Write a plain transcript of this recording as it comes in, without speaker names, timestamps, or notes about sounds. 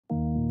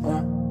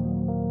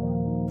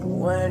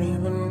you ain't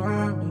even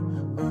on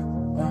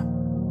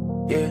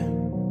me.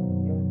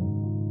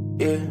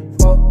 Yeah,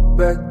 fall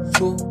back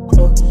too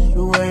close,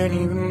 you ain't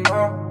even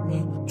on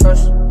me.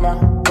 Trust my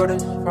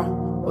brothers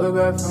from way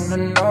back from the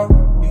north.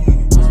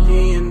 It's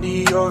the and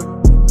the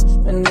old,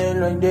 spend it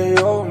like they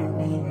owe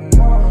me.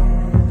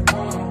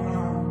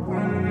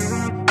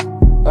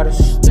 Gotta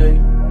stay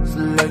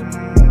select,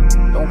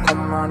 don't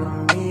come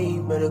around to me,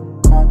 better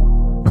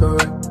come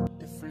correct.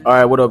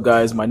 Alright, what up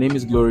guys, my name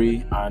is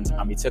Glory and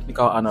I'm a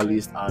technical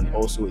analyst and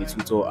also a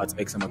tutor at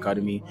XM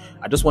Academy.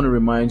 I just want to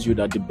remind you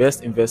that the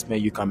best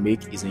investment you can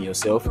make is in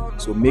yourself,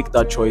 so make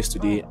that choice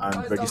today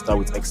and register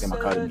with XM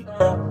Academy.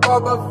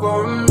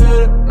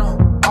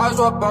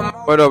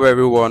 What up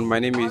everyone, my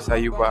name is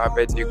Ayuba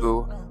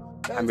Abednego.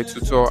 I'm a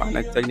tutor and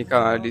a technical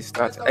analyst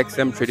at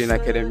XM Trading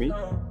Academy.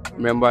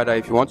 Remember that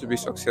if you want to be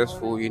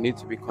successful, you need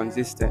to be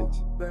consistent.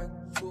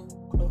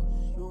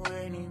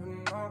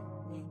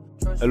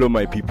 Hello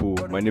my people,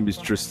 my name is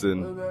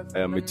Tristan. I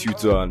am a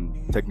tutor and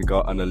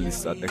technical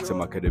analyst at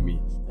XM Academy.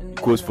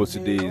 The quote for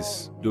today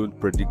is, don't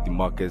predict the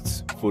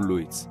markets, follow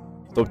it.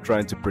 Stop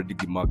trying to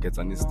predict the markets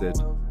and instead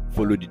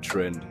follow the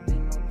trend.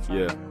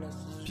 Yeah,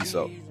 peace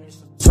out.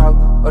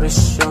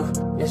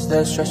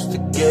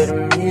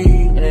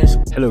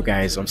 Hello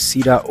guys, I'm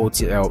Sida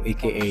OTL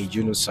aka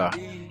Junusa,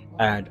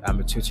 and I'm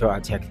a tutor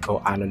and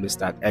technical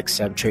analyst at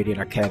XM Trading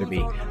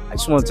Academy. I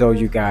just want to tell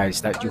you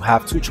guys that you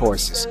have two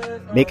choices: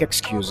 make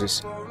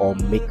excuses or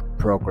make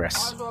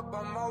progress.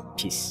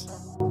 Peace.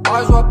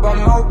 XM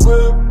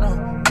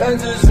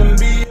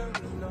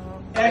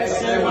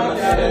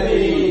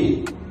Academy.